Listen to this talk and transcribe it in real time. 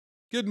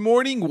Good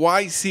morning,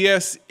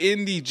 YCS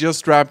Indy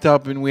just wrapped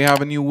up, and we have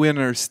a new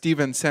winner,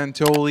 Steven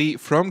Santoli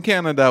from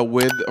Canada,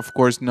 with, of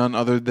course, none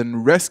other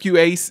than Rescue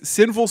Ace,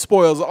 Sinful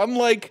Spoils,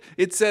 unlike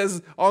it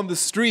says on the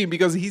stream,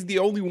 because he's the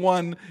only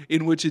one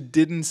in which it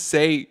didn't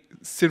say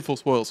Sinful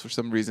Spoils for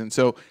some reason.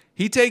 So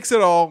he takes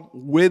it all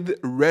with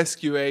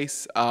Rescue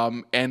Ace,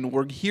 and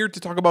we're here to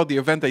talk about the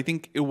event. I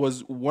think it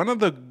was one of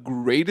the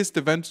greatest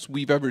events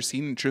we've ever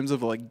seen in terms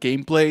of like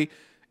gameplay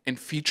and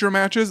feature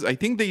matches. I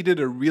think they did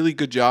a really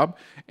good job.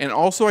 And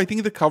also, I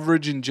think the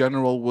coverage in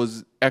general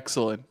was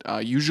excellent.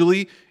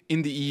 Usually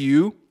in the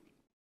EU,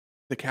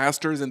 the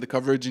casters and the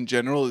coverage in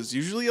general is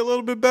usually a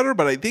little bit better.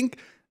 But I think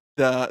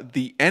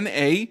the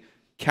NA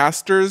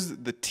casters,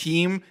 the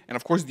team, and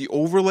of course the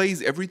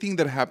overlays, everything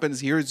that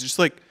happens here is just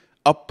like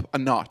up a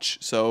notch.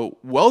 So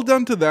well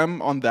done to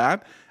them on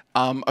that.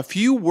 A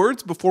few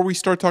words before we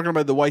start talking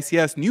about the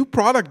YCS new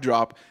product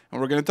drop, and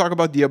we're going to talk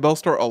about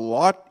Diabellstar a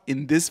lot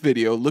in this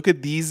video. Look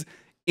at these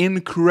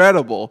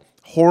incredible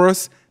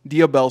Horus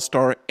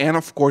Diabellstar and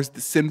of course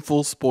the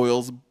Sinful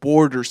Spoils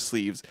border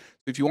sleeves.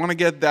 If you want to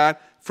get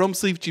that from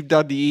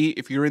sleevecheap.de,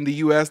 if you're in the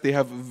US, they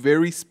have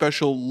very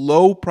special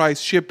low price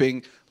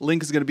shipping.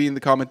 Link is going to be in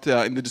the comment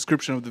in the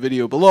description of the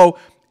video below.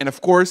 And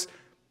of course,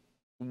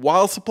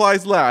 while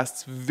supplies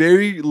last,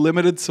 very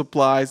limited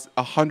supplies,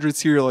 100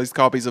 serialized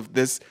copies of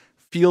this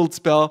field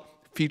spell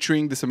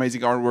featuring this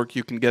amazing artwork.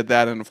 You can get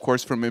that. And of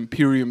course, from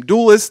Imperium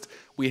Duelist,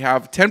 we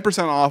have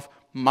 10% off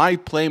my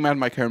playmat,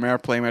 my Chimera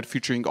playmat,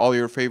 featuring all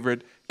your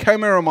favorite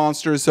Chimera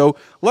monsters. So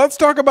let's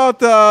talk about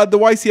the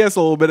YCS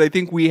a little bit. I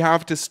think we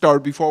have to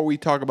start, before we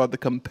talk about the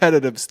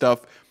competitive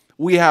stuff,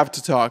 we have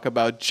to talk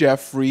about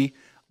Jeffrey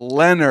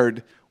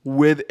Leonard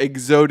with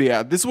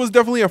Exodia. This was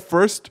definitely a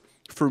first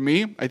for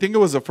me. I think it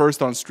was a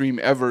first on stream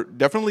ever.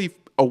 Definitely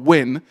a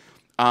win.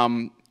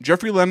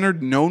 Jeffrey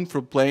Leonard, known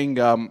for playing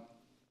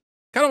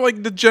kind of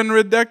like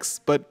degenerate decks,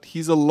 but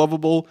he's a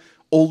lovable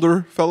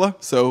older fella.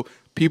 So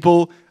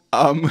people,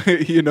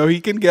 you know,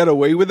 he can get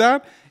away with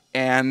that.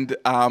 And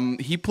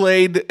he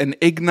played an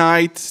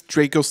Ignite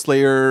Draco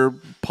Slayer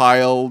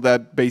pile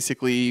that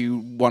basically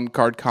one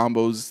card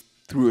combos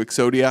through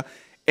Exodia,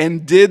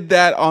 and did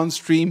that on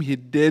stream. He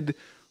did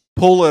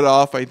pull it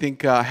off. I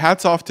think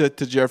hats off to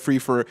Jeffrey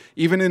for,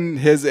 even in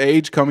his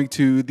age, coming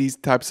to these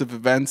types of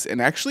events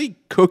and actually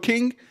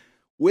cooking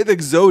with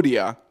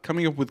Exodia,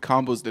 coming up with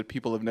combos that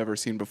people have never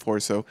seen before.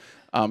 So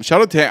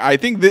shout out to him. I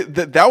think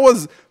that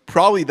was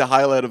probably the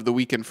highlight of the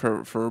weekend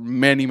for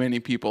many, many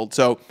people.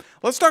 So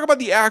let's talk about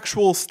the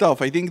actual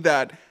stuff. I think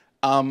that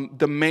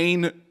the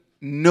main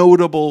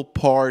notable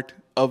part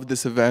of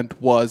this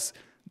event was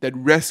that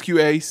Rescue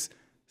Ace,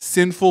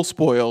 Sinful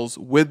Spoils,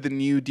 with the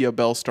new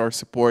Diabellstar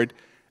support,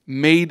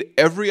 made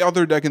every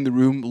other deck in the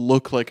room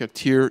look like a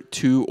tier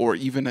 2 or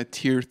even a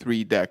tier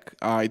 3 deck.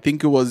 I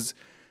think it was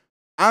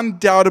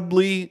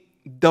undoubtedly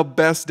the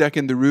best deck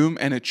in the room,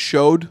 and it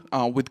showed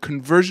with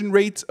conversion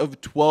rates of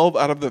 12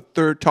 out of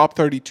the top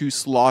 32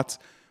 slots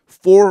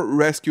for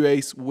Rescue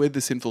Ace with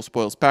the Sinful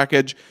Spoils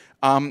package.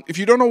 If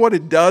you don't know what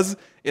it does,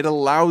 it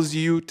allows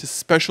you to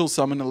special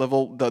summon a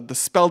level, the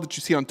spell that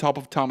you see on top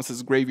of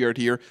Thomas's graveyard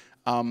here,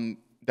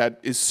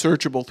 that is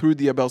searchable through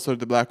Diabellstar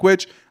the Black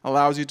Witch,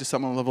 allows you to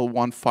summon a level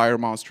 1 fire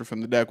monster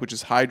from the deck, which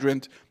is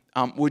Hydrant,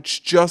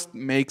 which just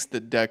makes the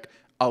deck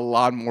a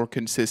lot more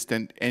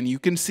consistent. And you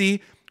can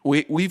see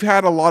we've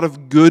had a lot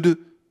of good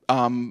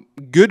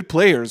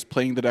players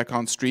playing the deck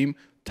on stream,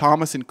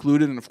 Thomas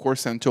included, and of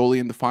course Santoli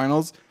in the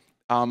finals.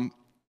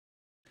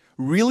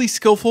 Really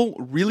skillful,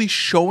 really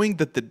showing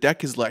that the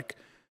deck is like,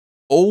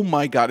 oh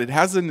my god, it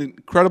has an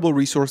incredible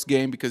resource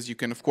game, because you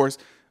can, of course,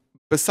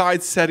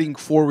 besides setting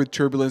forward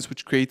Turbulence,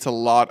 which creates a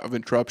lot of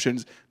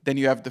interruptions, then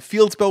you have the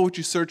field spell, which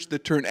you search the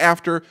turn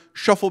after,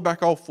 shuffle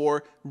back all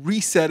 4,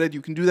 reset it.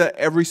 You can do that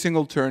every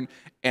single turn.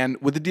 And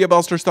with the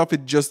Diabellstar stuff,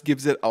 it just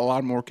gives it a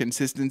lot more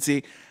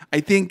consistency.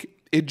 I think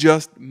it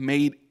just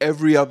made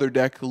every other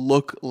deck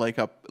look like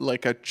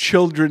a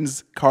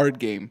children's card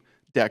game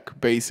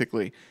deck,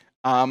 basically.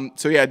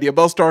 So yeah,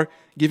 Diabellstar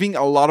giving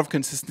a lot of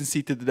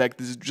consistency to the deck.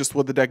 This is just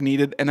what the deck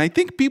needed. And I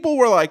think people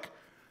were like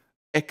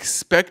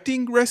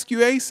expecting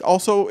Rescue Ace.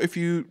 Also, if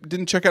you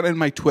didn't check out in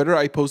my Twitter,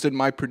 I posted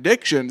my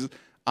predictions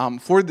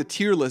for the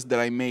tier list that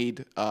I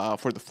made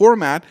for the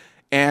format.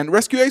 And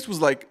Rescue Ace was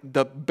like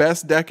the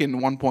best deck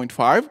in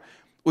 1.5,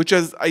 which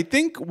is, I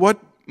think, what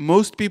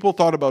most people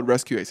thought about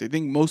Rescue Ace. I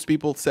think most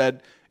people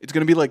said it's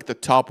going to be like the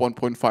top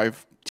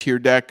 1.5 tier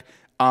deck.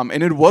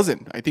 And it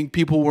wasn't. I think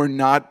people were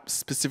not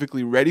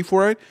specifically ready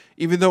for it.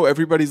 Even though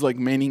everybody's like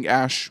maining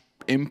Ash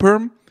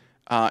Imperm,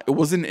 it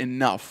wasn't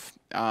enough.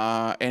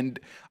 And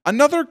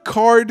another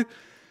card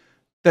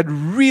that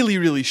really,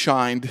 really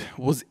shined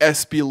was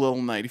SP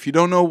Little Knight. If you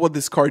don't know what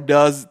this card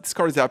does, this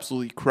card is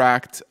absolutely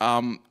cracked.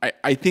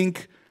 I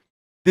think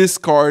this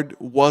card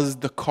was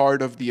the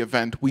card of the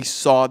event. We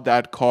saw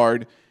that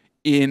card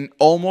in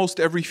almost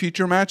every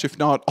feature match, if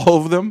not all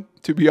of them,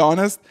 to be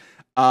honest.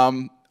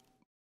 On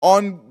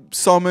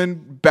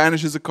summon,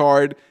 banishes a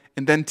card,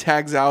 and then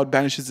tags out,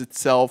 banishes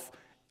itself.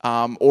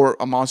 or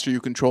a monster you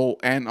control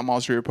and a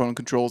monster your opponent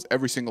controls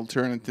every single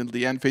turn until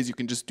the end phase. You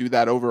can just do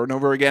that over and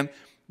over again.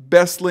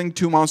 Best Link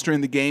 2 monster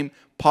in the game,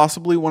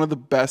 possibly one of the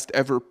best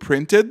ever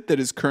printed that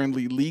is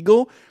currently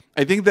legal.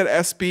 I think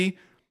that SP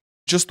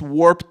just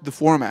warped the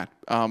format.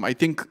 I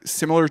think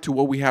similar to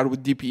what we had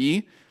with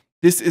DPE.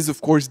 This is, of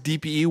course,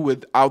 DPE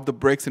without the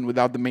bricks and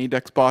without the main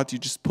deck spots. You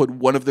just put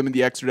one of them in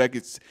the extra deck.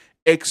 It's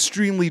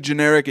extremely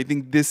generic. I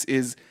think this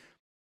is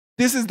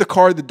the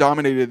card that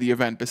dominated the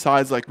event,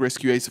 besides like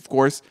Rescue Ace, of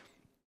course.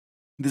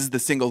 This is the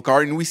single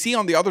card. And we see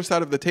on the other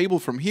side of the table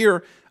from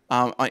here,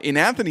 in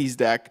Anthony's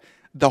deck,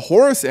 the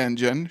Horus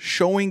engine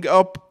showing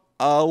up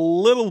a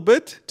little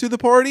bit to the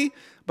party.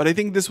 But I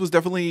think this was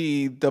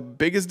definitely the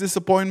biggest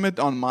disappointment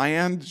on my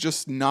end,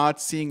 just not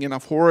seeing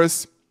enough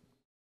Horus,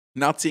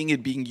 not seeing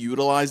it being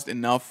utilized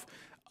enough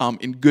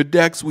in good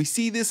decks. We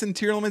see this in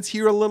tier limits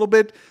here a little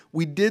bit.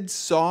 We did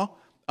see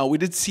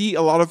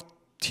a lot of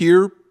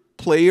tier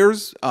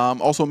players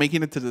also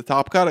making it to the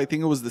top cut. I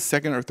think it was the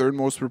second or third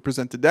most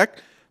represented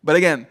deck. But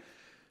again,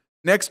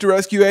 next to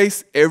Rescue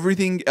Ace,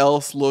 everything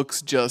else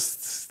looks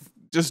just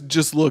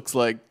looks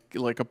like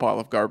a pile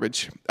of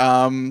garbage.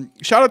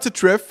 Shout out to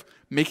Triff,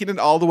 making it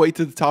all the way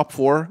to the top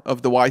 4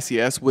 of the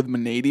YCS with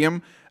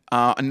Vanadium.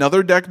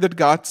 Another deck that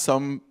got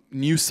some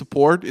new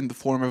support in the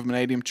form of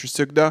Vanadium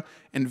Trisugda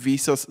and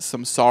Visa's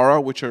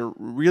Samsara, which are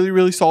really,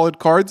 really solid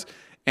cards.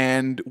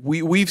 And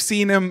we've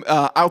seen him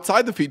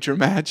outside the feature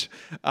match,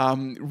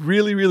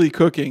 really, really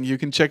cooking. You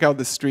can check out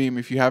the stream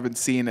if you haven't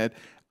seen it.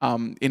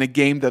 In a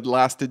game that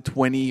lasted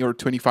 20 or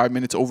 25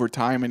 minutes over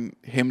time, and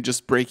him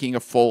just breaking a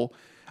full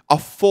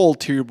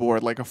tier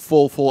board, like a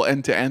full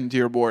end-to-end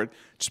tier board,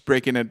 just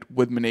breaking it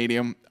with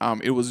Vanadium.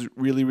 It was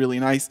really, really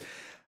nice.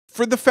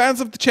 For the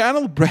fans of the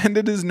channel,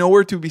 Branded is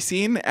nowhere to be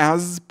seen,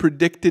 as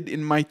predicted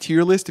in my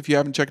tier list. If you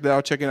haven't checked it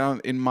out, check it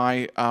out in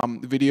my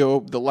video,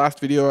 the last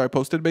video I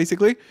posted,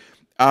 basically.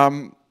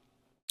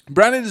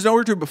 Branded is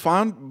nowhere to be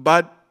found,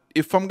 but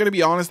if I'm going to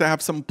be honest, I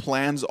have some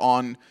plans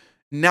on,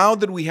 now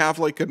that we have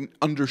like an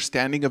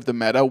understanding of the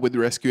meta with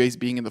Rescue Ace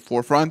being in the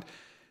forefront,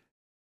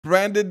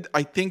 Branded,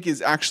 I think,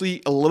 is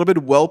actually a little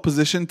bit well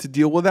positioned to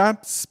deal with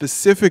that,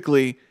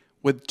 specifically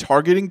with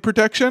targeting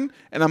protection.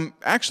 And I'm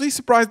actually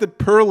surprised that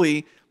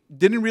Pearly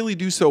didn't really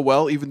do so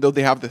well, even though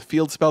they have the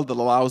field spell that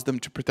allows them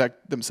to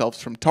protect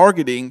themselves from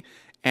targeting,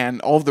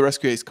 and all of the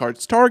Rescue Ace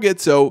cards target.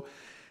 So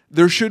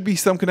there should be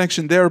some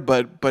connection there,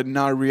 but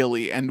not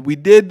really. And we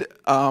did,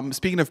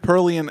 speaking of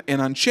Pearly and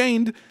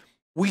Unchained,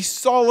 we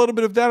saw a little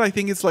bit of that. I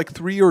think it's like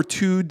 3 or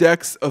 2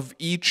 decks of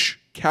each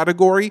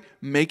category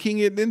making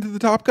it into the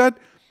top cut.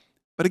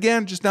 But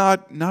again, just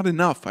not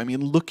enough. I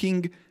mean,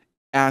 looking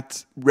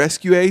at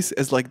Rescue Ace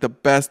as like the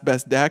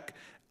best deck,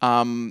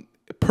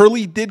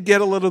 Pearly did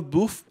get a little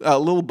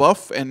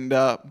buff, and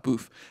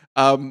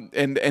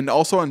and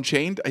also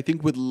Unchained. I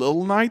think with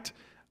Little Knight,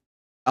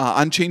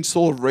 Unchained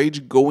Soul of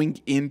Rage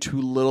going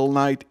into Little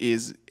Knight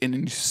is an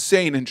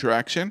insane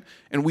interaction,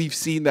 and we've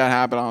seen that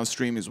happen on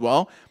stream as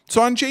well.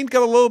 So Unchained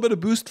got a little bit of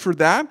boost for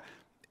that,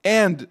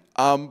 and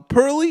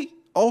Pearly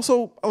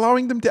also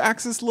allowing them to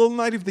access Little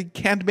Knight if they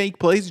can't make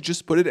plays,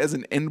 just put it as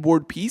an end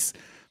board piece,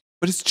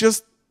 but it's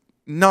just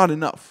not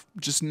enough,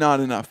 just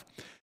not enough.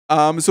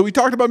 So we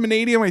talked about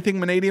Vanadium. I think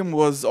Vanadium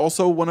was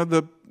also one of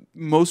the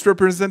most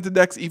represented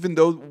decks, even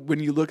though when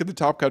you look at the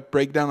top cut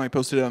breakdown, I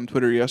posted it on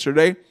Twitter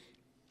yesterday,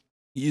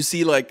 you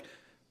see like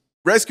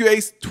Rescue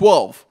Ace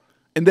 12,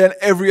 and then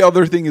every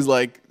other thing is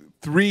like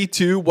 3,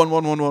 2, 1,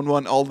 1, 1, 1,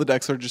 1. All the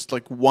decks are just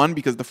like 1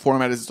 because the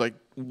format is like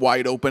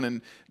wide open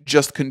and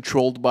just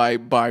controlled by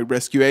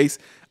Rescue Ace.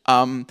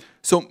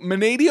 So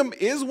Vanadium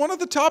is one of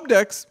the top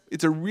decks.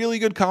 It's a really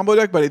good combo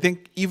deck, but I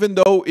think even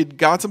though it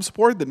got some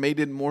support that made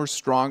it more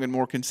strong and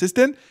more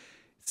consistent,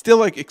 still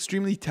like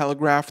extremely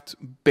telegraphed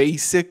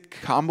basic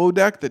combo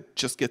deck that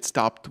just gets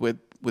stopped with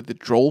the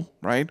Droll,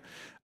 right?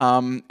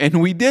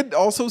 And we did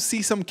also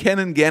see some Ken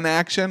and Gen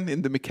action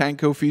in the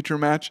Mekanko feature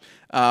match.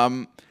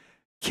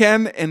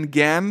 Ken and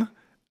Gan,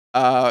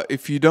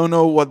 if you don't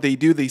know what they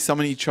do, they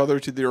summon each other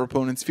to their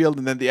opponent's field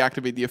and then they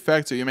activate the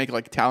effect. So you make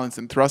like Talents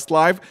and Thrust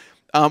live.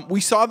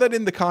 We saw that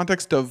in the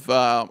context of,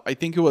 I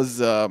think it was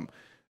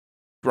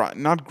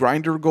not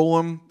Grinder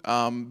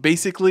Golem.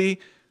 Basically,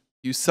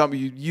 you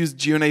use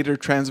Geonator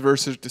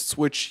Transverser to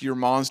switch your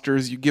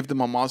monsters. You give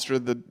them a monster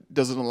that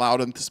doesn't allow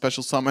them to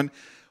special summon.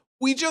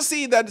 We just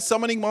see that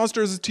summoning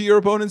monsters to your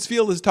opponent's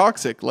field is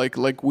toxic,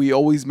 like we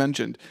always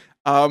mentioned.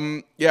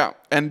 Yeah,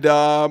 and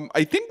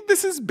I think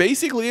this is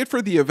basically it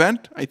for the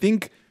event. I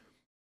think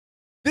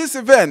this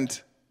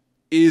event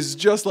is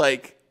just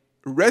like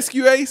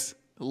Rescue Ace,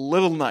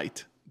 Little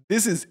Knight.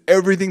 This is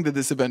everything that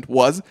this event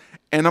was,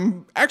 and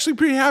I'm actually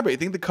pretty happy. I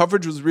think the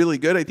coverage was really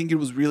good. I think it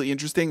was really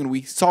interesting, and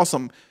we saw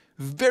some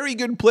very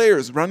good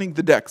players running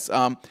the decks.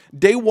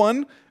 Day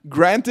one,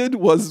 granted,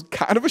 was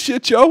kind of a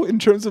shit show in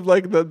terms of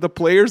like the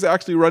players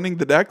actually running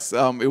the decks.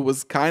 It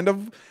was kind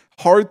of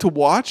hard to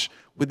watch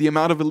with the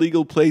amount of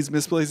illegal plays,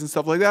 misplays, and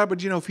stuff like that.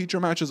 But, you know, feature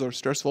matches are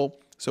stressful.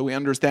 so we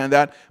understand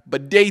that.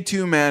 But day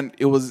 2, man,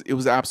 it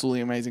was absolutely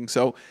amazing.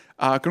 So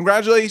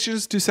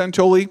congratulations to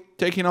Santoli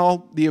taking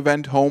all the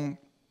event home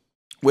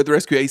with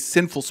Rescue Ace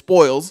Sinful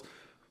Spoils,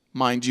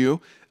 mind you.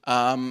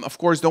 Of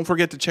course, don't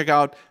forget to check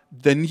out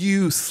the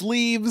new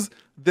sleeves,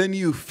 the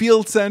new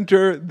field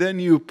center, the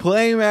new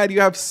playmat.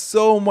 You have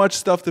so much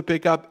stuff to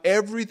pick up.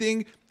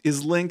 Everything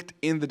is linked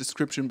in the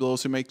description below,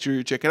 so make sure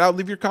you check it out.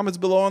 Leave your comments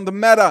below on the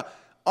meta,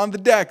 on the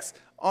decks,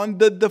 on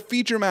the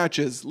feature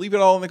matches. Leave it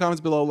all in the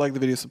comments below. Like the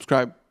video,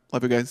 subscribe.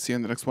 Love you guys. See you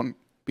in the next one.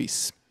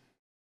 Peace.